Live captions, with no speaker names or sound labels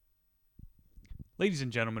Ladies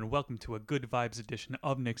and gentlemen, welcome to a Good Vibes edition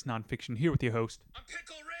of Nick's Nonfiction, here with your host. I'm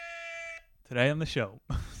Pickle Rick! Today on the show,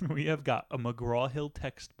 we have got a McGraw-Hill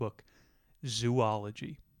textbook,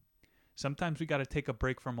 Zoology. Sometimes we got to take a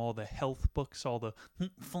break from all the health books, all the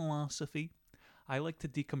philosophy. I like to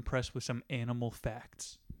decompress with some animal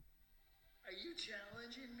facts. Are you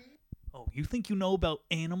challenging me? Oh, you think you know about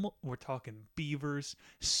animal? We're talking beavers,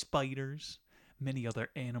 spiders, many other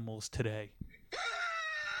animals today.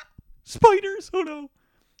 Spiders! Oh no!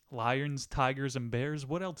 Lions, tigers, and bears.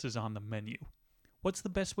 What else is on the menu? What's the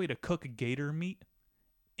best way to cook gator meat?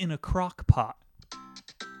 In a crock pot.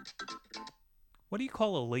 What do you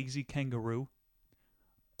call a lazy kangaroo?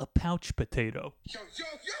 A pouch potato. Yo!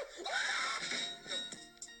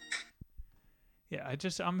 Yeah,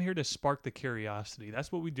 I'm here to spark the curiosity.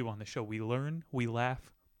 That's what we do on the show. We learn, we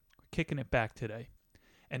laugh. We're kicking it back today.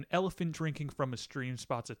 An elephant drinking from a stream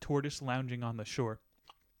spots a tortoise lounging on the shore.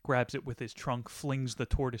 Grabs it with his trunk, flings the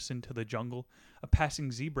tortoise into the jungle. A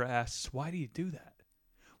passing zebra asks, "Why do you do that?"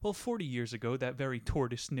 "Well, 40 years ago, that very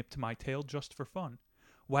tortoise snipped my tail just for fun."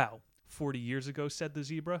 "Wow, 40 years ago," said the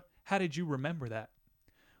zebra. "How did you remember that?"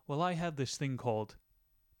 "Well, I have this thing called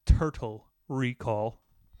turtle recall."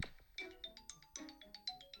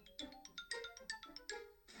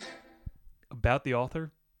 About the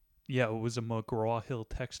author? Yeah, it was a McGraw-Hill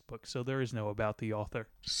textbook, so there is no about the author.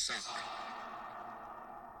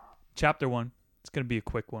 Chapter 1. It's going to be a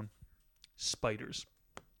quick one. Spiders.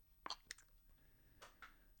 A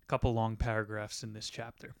couple long paragraphs in this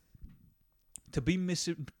chapter. To be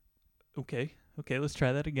Okay, let's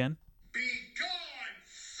try that again. Be gone,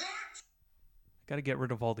 thoughts! Gotta get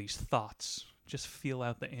rid of all these thoughts. Just feel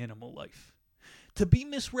out the animal life. To be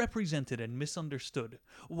misrepresented and misunderstood.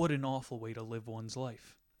 What an awful way to live one's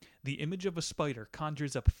life. The image of a spider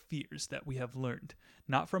conjures up fears that we have learned,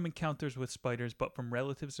 not from encounters with spiders, but from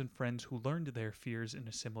relatives and friends who learned their fears in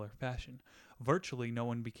a similar fashion. Virtually no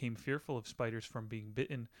one became fearful of spiders from being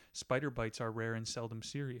bitten. Spider bites are rare and seldom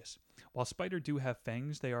serious. While spiders do have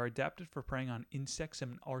fangs, they are adapted for preying on insects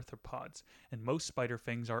and arthropods, and most spider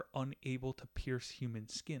fangs are unable to pierce human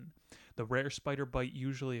skin. The rare spider bite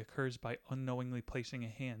usually occurs by unknowingly placing a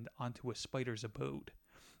hand onto a spider's abode.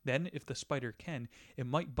 Then, if the spider can, it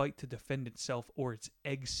might bite to defend itself or its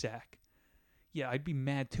egg sac. Yeah, I'd be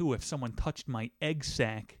mad too if someone touched my egg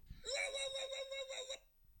sac.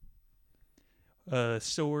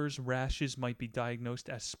 Sores, rashes might be diagnosed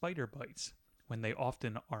as spider bites, when they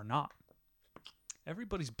often are not.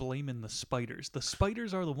 Everybody's blaming the spiders. The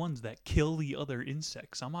spiders are the ones that kill the other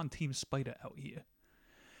insects. I'm on Team Spider out here.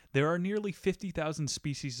 There are nearly 50,000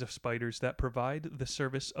 species of spiders that provide the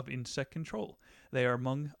service of insect control. They are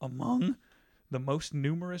among the most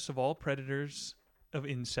numerous of all predators of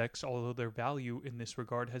insects, although their value in this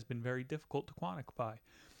regard has been very difficult to quantify.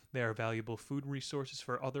 They are valuable food resources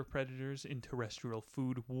for other predators in terrestrial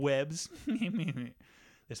food webs.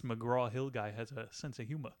 This McGraw-Hill guy has a sense of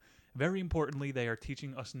humor. Very importantly, they are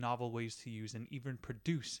teaching us novel ways to use and even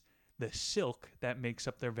produce the silk that makes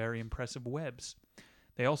up their very impressive webs.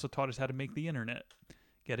 They also taught us how to make the internet.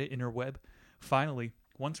 Get it? Interweb? Finally,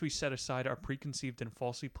 once we set aside our preconceived and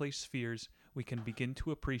falsely placed fears, we can begin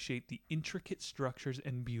to appreciate the intricate structures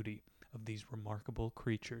and beauty of these remarkable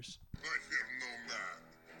creatures. I fear no man,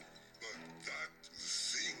 but that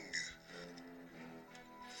thing.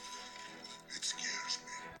 It scares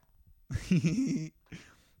me.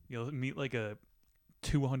 You'll meet like a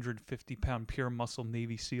 250-pound pure muscle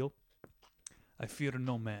Navy SEAL. I fear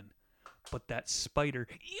no man, but that spider.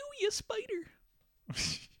 Ew, you spider!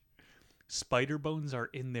 Spider bones are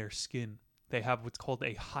in their skin. They have what's called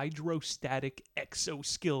a hydrostatic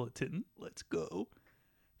exoskeleton. Let's go.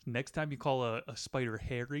 Next time you call a spider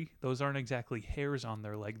hairy, those aren't exactly hairs on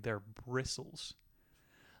their leg, they're bristles.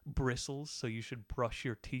 Bristles, so you should brush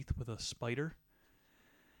your teeth with a spider.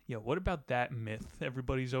 Yeah, what about that myth?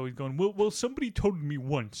 Everybody's always going, well, somebody told me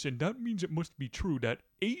once, and that means it must be true, that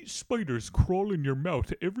 8 spiders crawl in your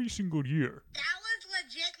mouth every single year. That was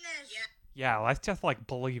legitness. Yeah, let's just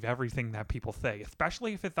believe everything that people say,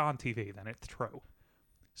 especially if it's on TV, then it's true.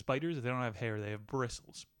 Spiders, they don't have hair, they have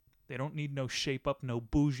bristles. They don't need no shape up, no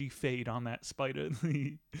bougie fade on that spider.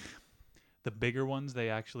 The bigger ones, they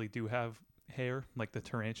actually do have hair, like the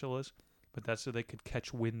tarantulas, but that's so they could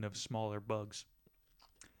catch wind of smaller bugs.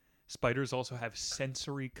 Spiders also have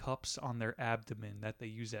sensory cups on their abdomen that they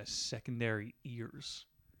use as secondary ears.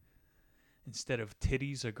 Instead of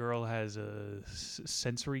titties, a girl has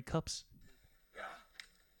sensory cups.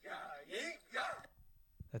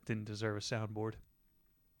 That didn't deserve a soundboard.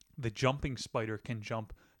 The jumping spider can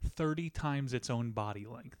jump 30 times its own body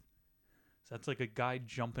length. So that's like a guy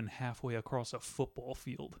jumping halfway across a football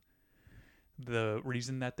field. The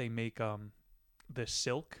reason that they make the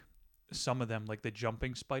silk, some of them, like the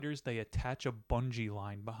jumping spiders, they attach a bungee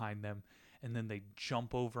line behind them, and then they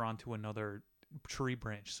jump over onto another tree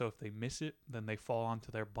branch. So if they miss it, then they fall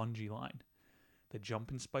onto their bungee line. The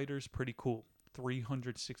jumping spiders, pretty cool.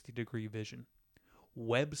 360-degree vision.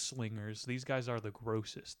 Web slingers, these guys are the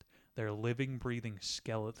grossest. They're living, breathing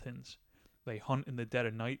skeletons. They hunt in the dead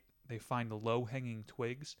of night. They find low-hanging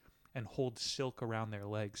twigs and hold silk around their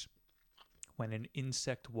legs. When an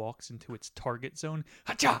insect walks into its target zone,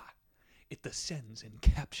 hacha! It descends and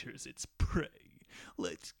captures its prey.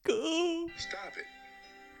 Let's go! Stop it.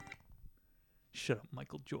 Shut up,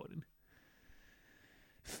 Michael Jordan.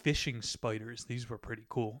 Fishing spiders, these were pretty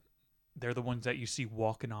cool. They're the ones that you see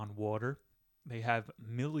walking on water. They have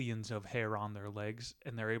millions of hair on their legs,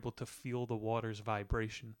 and they're able to feel the water's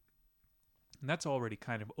vibration. And that's already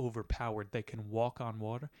kind of overpowered. They can walk on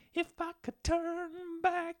water. If I could turn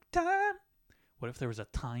back time. What if there was a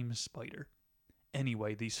time spider?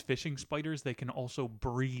 Anyway, these fishing spiders, they can also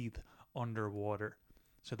breathe underwater.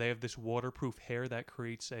 So they have this waterproof hair that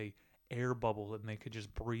creates a air bubble, and they could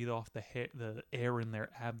just breathe off the air in their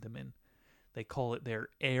abdomen. They call it their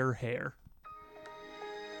air hair.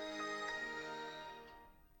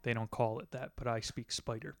 They don't call it that, but I speak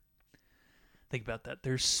spider. Think about that.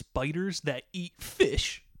 There's spiders that eat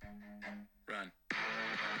fish. Run.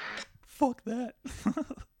 Fuck that.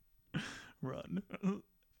 Run.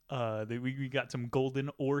 We got some golden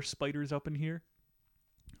ore spiders up in here.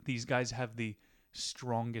 These guys have the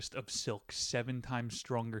strongest of silk, 7 times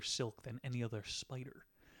stronger silk than any other spider.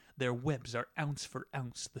 Their webs are ounce for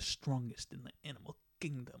ounce the strongest in the animal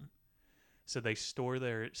kingdom. So they store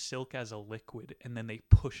their silk as a liquid, and then they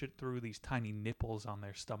push it through these tiny nipples on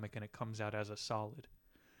their stomach, and it comes out as a solid.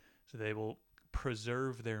 So they will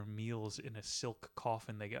preserve their meals in a silk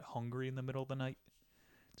coffin. They get hungry in the middle of the night.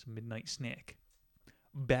 It's a midnight snack.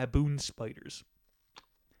 Baboon spiders.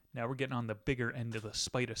 Now we're getting on the bigger end of the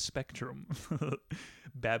spider spectrum.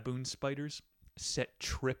 Baboon spiders set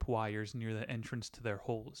tripwires near the entrance to their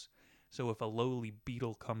holes. So if a lowly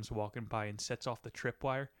beetle comes walking by and sets off the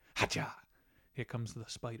tripwire, hacha! Here comes the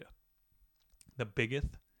spider. The biggest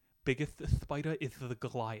spider is the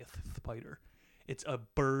Goliath spider. It's a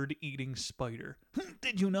bird-eating spider.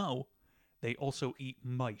 Did you know? They also eat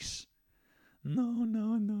mice.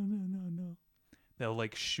 No. They'll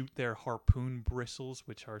shoot their harpoon bristles,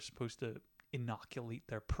 which are supposed to inoculate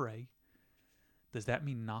their prey. Does that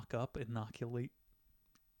mean knock up, inoculate?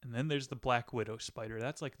 And then there's the black widow spider.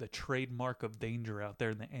 That's like the trademark of danger out there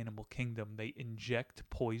in the animal kingdom. They inject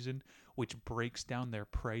poison, which breaks down their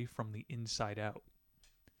prey from the inside out.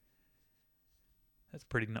 That's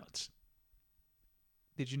pretty nuts.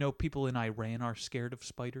 Did you know people in Iran are scared of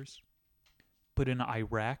spiders? But in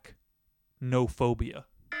Iraq, no phobia.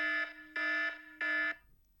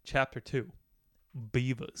 Chapter 2.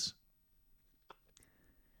 Beavers.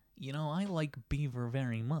 You know, I like beaver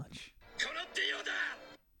very much.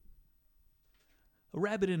 A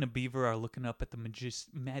rabbit and a beaver are looking up at the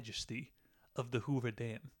majesty of the Hoover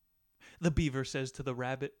Dam. The beaver says to the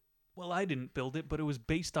rabbit, "Well, I didn't build it, but it was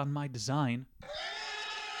based on my design."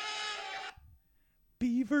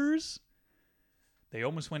 Beavers? They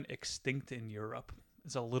almost went extinct in Europe.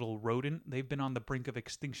 It's a little rodent. They've been on the brink of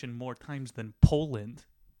extinction more times than Poland.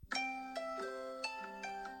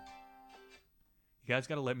 You guys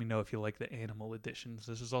got to let me know if you like the animal editions.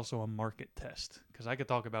 This is also a market test, because I could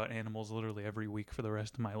talk about animals literally every week for the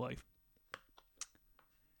rest of my life.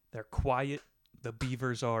 They're quiet. The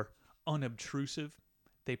beavers are unobtrusive.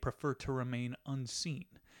 They prefer to remain unseen,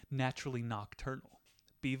 naturally nocturnal.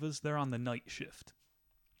 Beavers, they're on the night shift.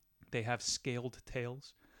 They have scaled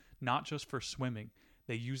tails, not just for swimming.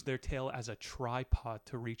 They use their tail as a tripod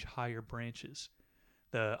to reach higher branches.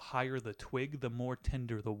 The higher the twig, the more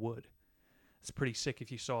tender the wood. It's pretty sick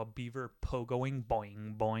if you saw a beaver pogoing,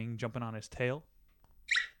 boing, boing, jumping on his tail.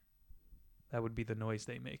 That would be the noise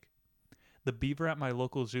they make. The beaver at my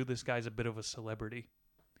local zoo, this guy's a bit of a celebrity.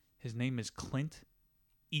 His name is Clint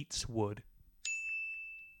Eatswood.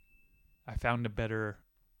 I found a better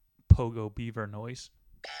pogo beaver noise.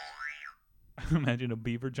 Imagine a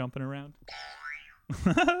beaver jumping around.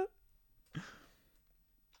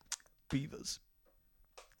 Beavers.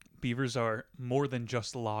 Beavers are more than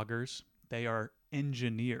just loggers. They are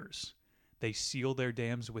engineers. They seal their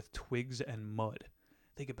dams with twigs and mud.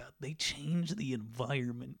 Think about it. They change the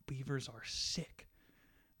environment. Beavers are sick.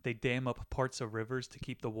 They dam up parts of rivers to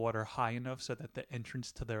keep the water high enough so that the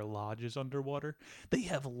entrance to their lodge is underwater. They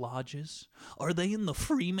have lodges. Are they in the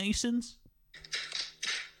Freemasons?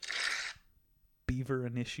 Beaver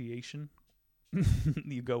initiation.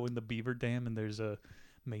 You go in the beaver dam and there's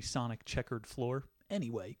Masonic checkered floor.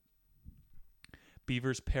 Anyway,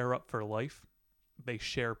 beavers pair up for life. They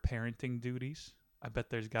share parenting duties. I bet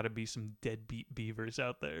there's got to be some deadbeat beavers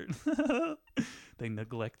out there. They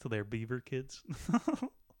neglect their beaver kids.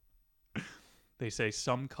 They say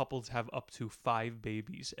some couples have up to 5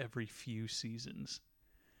 babies every few seasons.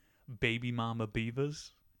 Baby mama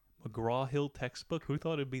beavers. McGraw-Hill textbook. Who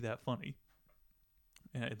thought it'd be that funny?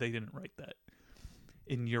 They didn't write that.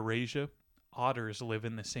 In Eurasia, otters live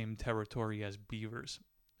in the same territory as beavers.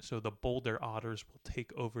 So the bolder otters will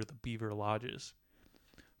take over the beaver lodges.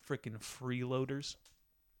 Frickin' freeloaders.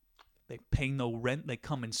 They pay no rent. They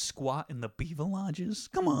come and squat in the beaver lodges.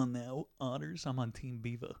 Come on now, otters. I'm on Team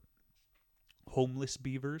Beaver. Homeless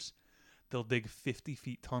beavers. They'll dig 50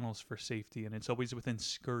 feet tunnels for safety, and it's always within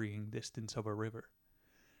scurrying distance of a river.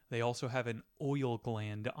 They also have an oil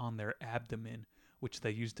gland on their abdomen, which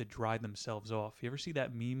they use to dry themselves off. You ever see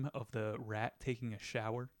that meme of the rat taking a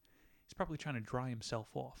shower? He's probably trying to dry himself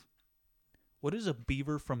off. What does a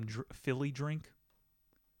beaver from Philly drink?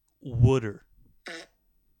 Water.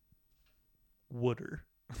 Water.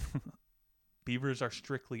 Beavers are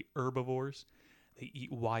strictly herbivores. They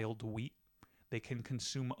eat wild wheat. They can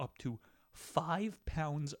consume up to 5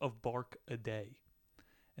 pounds of bark a day.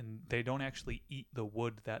 And they don't actually eat the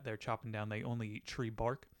wood that they're chopping down. They only eat tree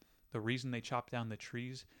bark. The reason they chop down the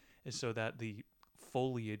trees is so that the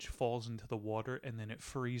foliage falls into the water and then it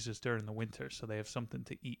freezes during the winter, so they have something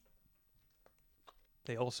to eat.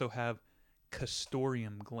 They also have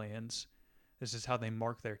castoreum glands. This is how they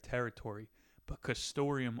mark their territory. But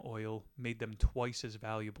castoreum oil made them twice as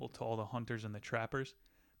valuable to all the hunters and the trappers.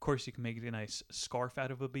 Of course, you can make a nice scarf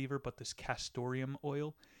out of a beaver, but this castoreum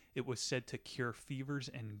oil, it was said to cure fevers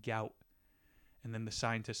and gout. And then the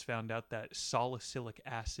scientists found out that salicylic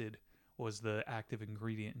acid was the active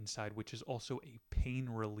ingredient inside, which is also a pain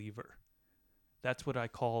reliever. That's what I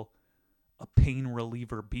call a pain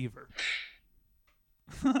reliever beaver.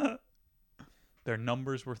 Their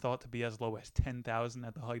numbers were thought to be as low as 10,000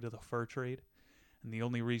 at the height of the fur trade. And the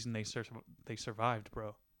only reason they survived,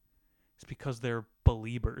 bro, is because they're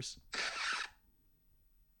believers.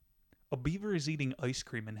 A beaver is eating ice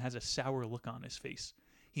cream and has a sour look on his face.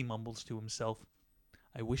 He mumbles to himself,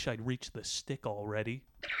 I wish I'd reached the stick already.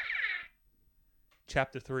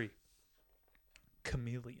 Chapter 3.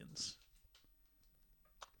 Chameleons.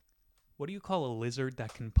 What do you call a lizard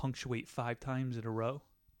that can punctuate 5 times in a row?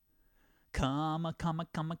 Comma, comma,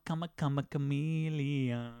 comma, comma, comma,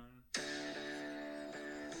 chameleon.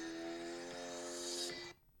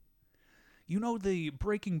 You know, the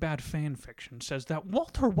Breaking Bad fan fiction says that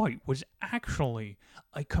Walter White was actually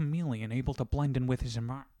a chameleon able to blend in with his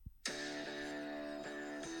environment.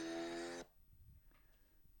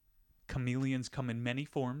 Chameleons come in many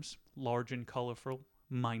forms, large and colorful,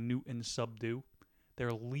 minute and subdue.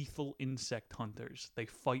 They're lethal insect hunters. They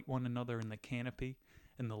fight one another in the canopy,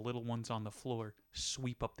 and the little ones on the floor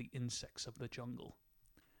sweep up the insects of the jungle.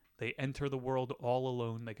 They enter the world all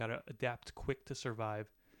alone. They gotta adapt quick to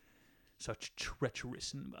survive such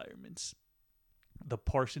treacherous environments. The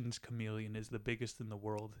Parsons chameleon is the biggest in the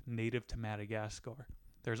world, native to Madagascar.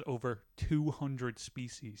 There's over 200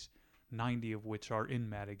 species, 90 of which are in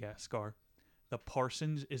Madagascar. The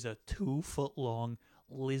Parsons is a 2-foot-long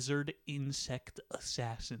lizard insect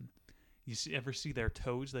assassin. Ever see their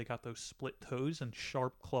toes? They got those split toes and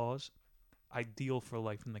sharp claws. Ideal for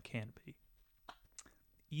life in the canopy.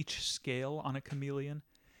 Each scale on a chameleon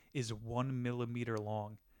is 1 millimeter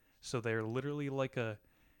long. So they're literally like a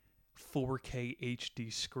 4K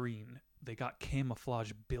HD screen. They got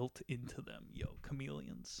camouflage built into them. Yo,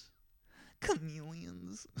 chameleons.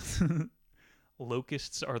 Chameleons.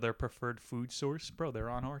 Locusts are their preferred food source. Bro, they're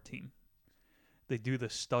on our team. They do the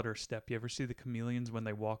stutter step. You ever see the chameleons when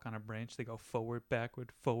they walk on a branch? They go forward,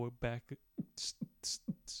 backward, forward, back.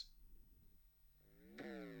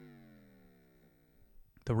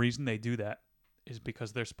 The reason they do that is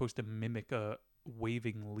because they're supposed to mimic a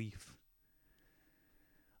waving leaf.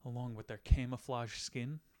 Along with their camouflage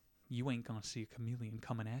skin, you ain't gonna see a chameleon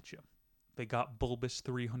coming at you. They got bulbous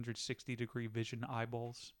 360-degree vision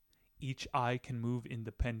eyeballs. Each eye can move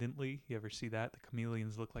independently. You ever see that? The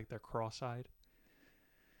chameleons look like they're cross-eyed.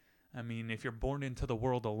 I mean, if you're born into the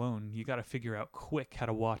world alone, you gotta figure out quick how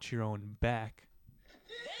to watch your own back.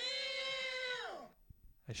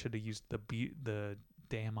 I should have used the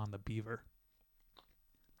dam on the beaver.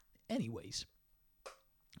 Anyways,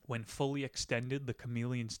 when fully extended, the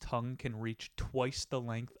chameleon's tongue can reach twice the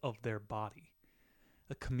length of their body.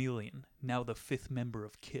 A chameleon, now the 5th member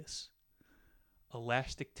of KISS.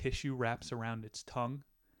 Elastic tissue wraps around its tongue.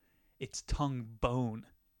 Its tongue bone.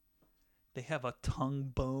 They have a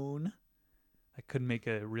tongue bone. I could make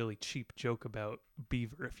a really cheap joke about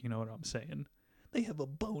beaver, if you know what I'm saying. They have a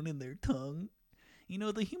bone in their tongue. You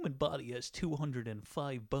know, the human body has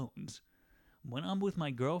 205 bones. When I'm with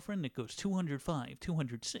my girlfriend, it goes 205,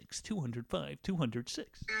 206, 205,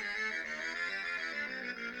 206.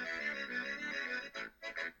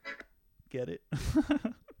 Get it?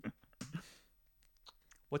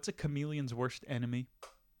 What's a chameleon's worst enemy?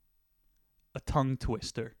 A tongue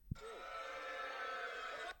twister.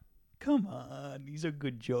 Come on, these are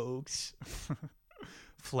good jokes.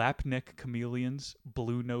 Flapneck chameleons,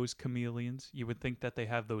 blue-nosed chameleons. You would think that they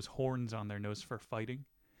have those horns on their nose for fighting.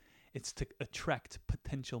 It's to attract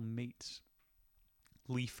potential mates.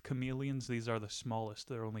 Leaf chameleons, these are the smallest.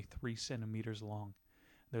 They're only 3 centimeters long.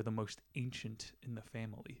 They're the most ancient in the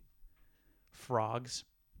family. Frogs,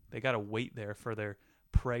 they gotta wait there for their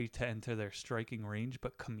prey to enter their striking range,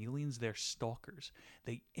 but chameleons, they're stalkers.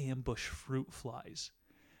 They ambush fruit flies.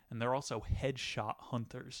 And they're also headshot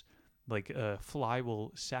hunters. Like a fly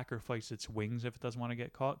will sacrifice its wings if it doesn't want to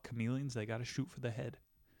get caught. Chameleons, they gotta shoot for the head.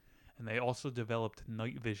 And they also developed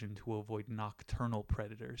night vision to avoid nocturnal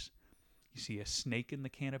predators. You see a snake in the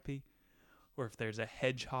canopy, or if there's a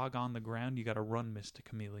hedgehog on the ground, you gotta run, Mr.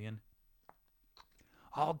 Chameleon.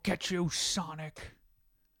 I'll get you, Sonic.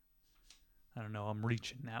 I don't know, I'm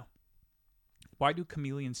reaching now. Why do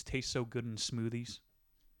chameleons taste so good in smoothies?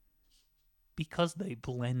 Because they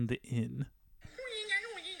blend in.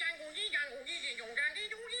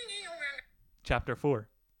 Chapter 4.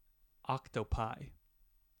 Octopi.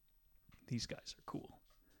 These guys are cool.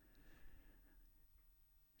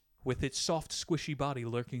 With its soft, squishy body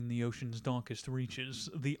lurking in the ocean's darkest reaches,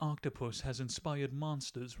 the octopus has inspired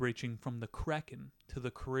monsters ranging from the Kraken to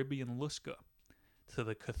the Caribbean Lusca to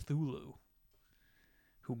the Cthulhu.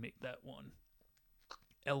 Who made that one?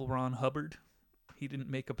 L. Ron Hubbard. He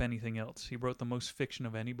didn't make up anything else. He wrote the most fiction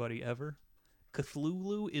of anybody ever.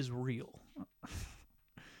 Cthulhu is real.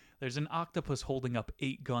 There's an octopus holding up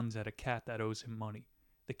 8 guns at a cat that owes him money.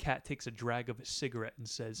 The cat takes a drag of his cigarette and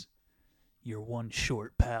says, "You're one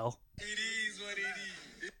short, pal." It is what it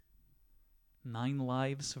is. 9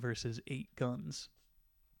 lives versus 8 guns.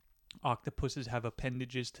 Octopuses have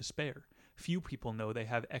appendages to spare. Few people know they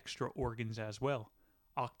have extra organs as well.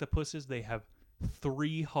 Octopuses, they have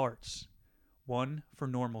 3 hearts. 1 for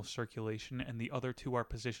normal circulation, and the other 2 are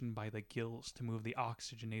positioned by the gills to move the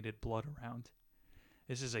oxygenated blood around.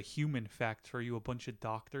 This is a human fact for you. A bunch of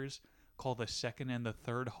doctors call the second and the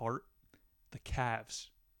third heart the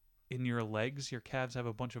calves. In your legs, your calves have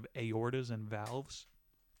a bunch of aortas and valves.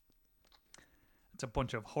 It's a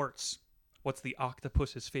bunch of hearts. What's the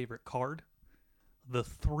octopus's favorite card? The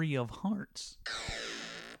 3 of hearts.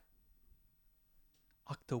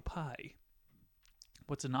 Octopi.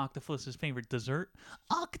 What's an octopus's favorite dessert?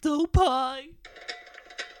 Octopi!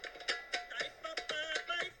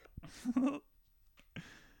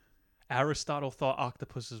 Aristotle thought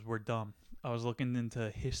octopuses were dumb. I was looking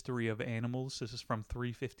into history of animals. This is from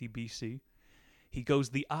 350 BC. He goes,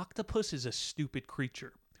 "The octopus is a stupid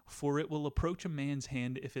creature, for it will approach a man's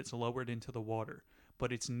hand if it's lowered into the water.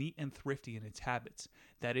 But it's neat and thrifty in its habits.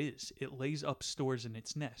 That is, it lays up stores in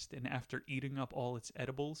its nest, and after eating up all its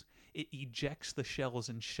edibles, it ejects the shells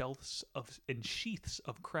and sheaths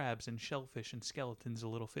of crabs and shellfish and skeletons of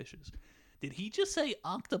little fishes." Did he just say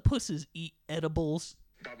octopuses eat edibles?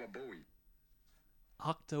 Baba Bowie.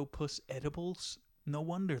 Octopus edibles? No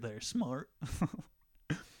wonder they're smart.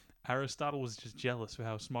 Aristotle was just jealous of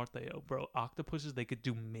how smart they are, bro. Octopuses, they could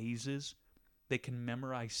do mazes. They can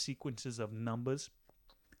memorize sequences of numbers.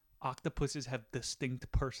 Octopuses have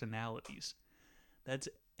distinct personalities. That's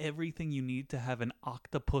everything you need to have an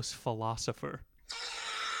octopus philosopher.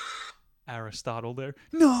 Aristotle there.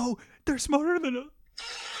 No, they're smarter than us.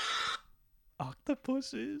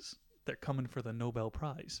 Octopuses, they're coming for the Nobel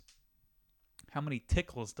Prize. How many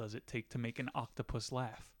tickles does it take to make an octopus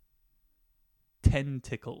laugh? 10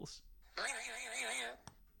 tickles.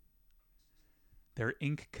 Their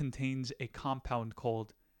ink contains a compound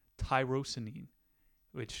called tyrosinine,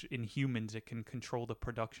 which in humans it can control the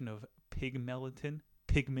production of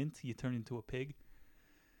pigment. You turn into a pig.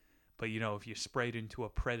 But you know, if you spray it into a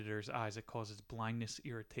predator's eyes, it causes blindness,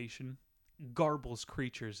 irritation, garbles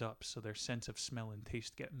creatures up, so their sense of smell and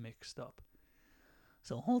taste get mixed up.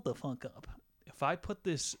 So hold the fuck up. If I put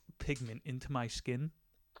this pigment into my skin,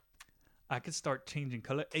 I could start changing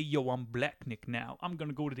color. Hey, yo, I'm Black Nick now. I'm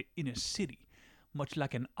gonna go to the inner city, much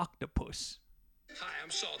like an octopus. Hi, I'm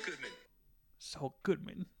Saul Goodman. Saul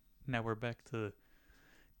Goodman. Now we're back to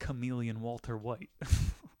chameleon Walter White.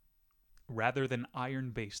 Rather than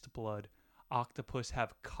iron-based blood, octopus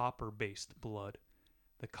have copper-based blood.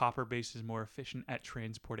 The copper base is more efficient at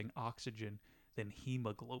transporting oxygen than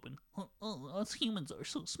hemoglobin. Oh, us humans are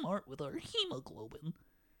so smart with our hemoglobin.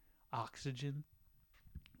 Oxygen.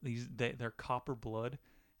 Their copper blood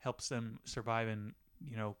helps them survive in,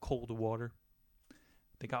 cold water.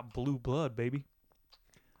 They got blue blood, baby.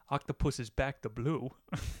 Octopus is back to blue.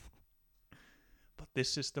 But this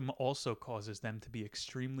system also causes them to be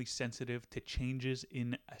extremely sensitive to changes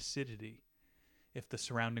in acidity. If the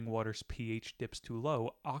surrounding water's pH dips too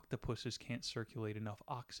low, octopuses can't circulate enough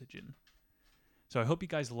oxygen. So I hope you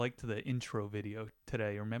guys liked the intro video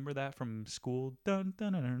today. Remember that from school? Dun,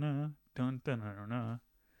 dun, dun, dun, dun, dun, dun, dun, dun.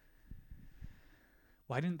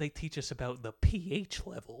 Why didn't they teach us about the pH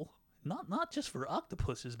level? Not just for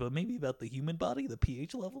octopuses, but maybe about the human body, the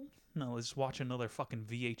pH level? No, let's watch another fucking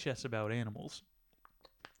VHS about animals.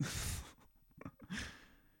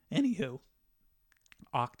 Anywho,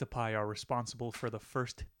 octopi are responsible for the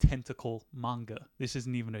first tentacle manga. This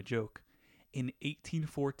isn't even a joke. In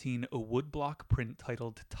 1814, a woodblock print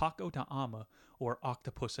titled Tako to Ama, or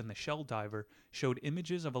Octopus and the Shell Diver, showed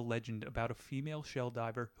images of a legend about a female shell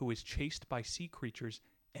diver who is chased by sea creatures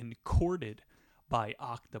and courted by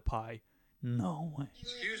octopi. No way.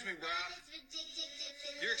 Excuse me, Bob.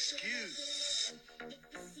 You're excused.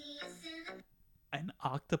 An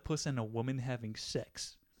octopus and a woman having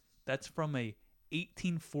sex. That's from a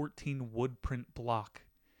 1814 wood print block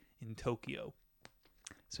in Tokyo.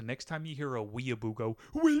 So next time you hear a weeaboo go,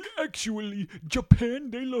 well, actually,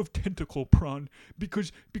 Japan, they love tentacle prawn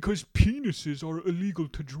because penises are illegal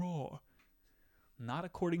to draw. Not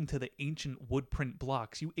according to the ancient wood print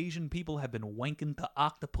blocks. You Asian people have been wanking to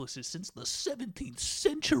octopuses since the 17th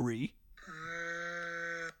century.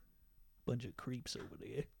 Bunch of creeps over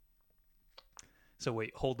there. So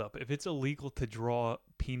wait, hold up. If it's illegal to draw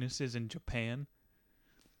penises in Japan,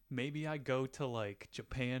 maybe I go to,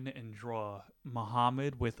 Japan and draw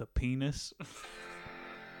Muhammad with a penis.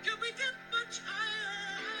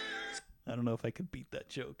 I don't know if I could beat that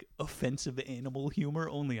joke. Offensive animal humor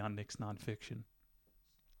only on Nick's Nonfiction.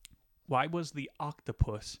 Why was the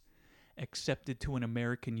octopus accepted to an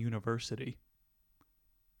American university?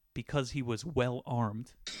 Because he was well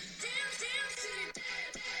armed.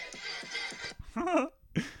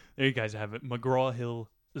 There you guys have it. McGraw-Hill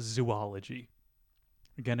Zoology.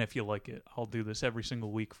 Again, if you like it, I'll do this every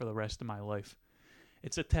single week for the rest of my life.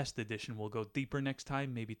 It's a test edition. We'll go deeper next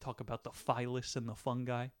time, maybe talk about the phyllis and the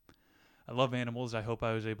fungi. I love animals. I hope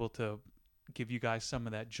I was able to give you guys some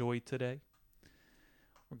of that joy today.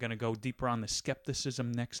 We're going to go deeper on the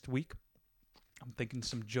skepticism next week. I'm thinking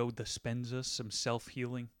some Joe Dispenza, some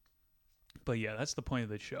self-healing. But yeah, that's the point of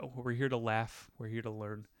the show. We're here to laugh. We're here to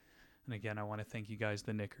learn. And again, I want to thank you guys,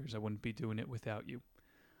 the Knickers. I wouldn't be doing it without you.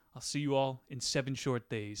 I'll see you all in 7 short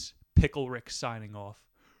days. Pickle Rick signing off.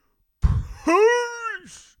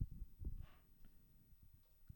 Peace!